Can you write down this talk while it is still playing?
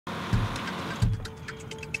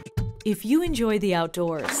If you enjoy the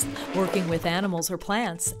outdoors, working with animals or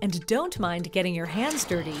plants, and don't mind getting your hands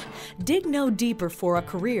dirty, dig no deeper for a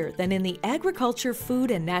career than in the Agriculture, Food,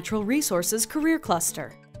 and Natural Resources career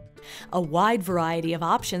cluster. A wide variety of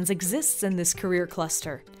options exists in this career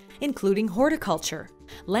cluster, including horticulture,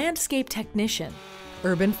 landscape technician,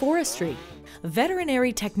 urban forestry,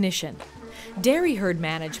 veterinary technician, dairy herd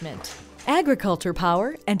management, agriculture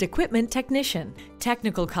power and equipment technician.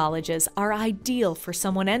 Technical colleges are ideal for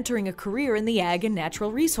someone entering a career in the ag and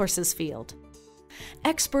natural resources field.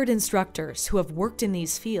 Expert instructors who have worked in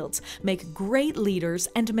these fields make great leaders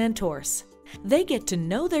and mentors. They get to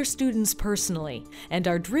know their students personally and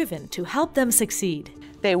are driven to help them succeed.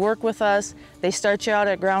 They work with us, they start you out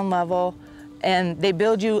at ground level, and they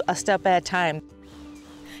build you a step at a time.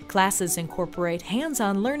 Classes incorporate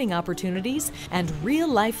hands-on learning opportunities and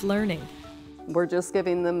real-life learning. We're just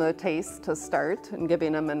giving them a taste to start and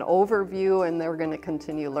giving them an overview, and they're going to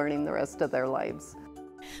continue learning the rest of their lives.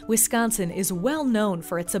 Wisconsin is well known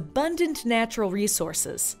for its abundant natural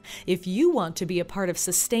resources. If you want to be a part of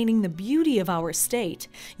sustaining the beauty of our state,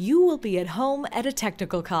 you will be at home at a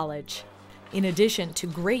technical college. In addition to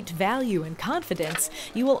great value and confidence,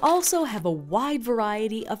 you will also have a wide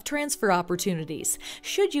variety of transfer opportunities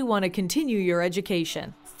should you want to continue your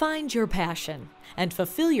education. Find your passion and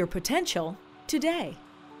fulfill your potential today.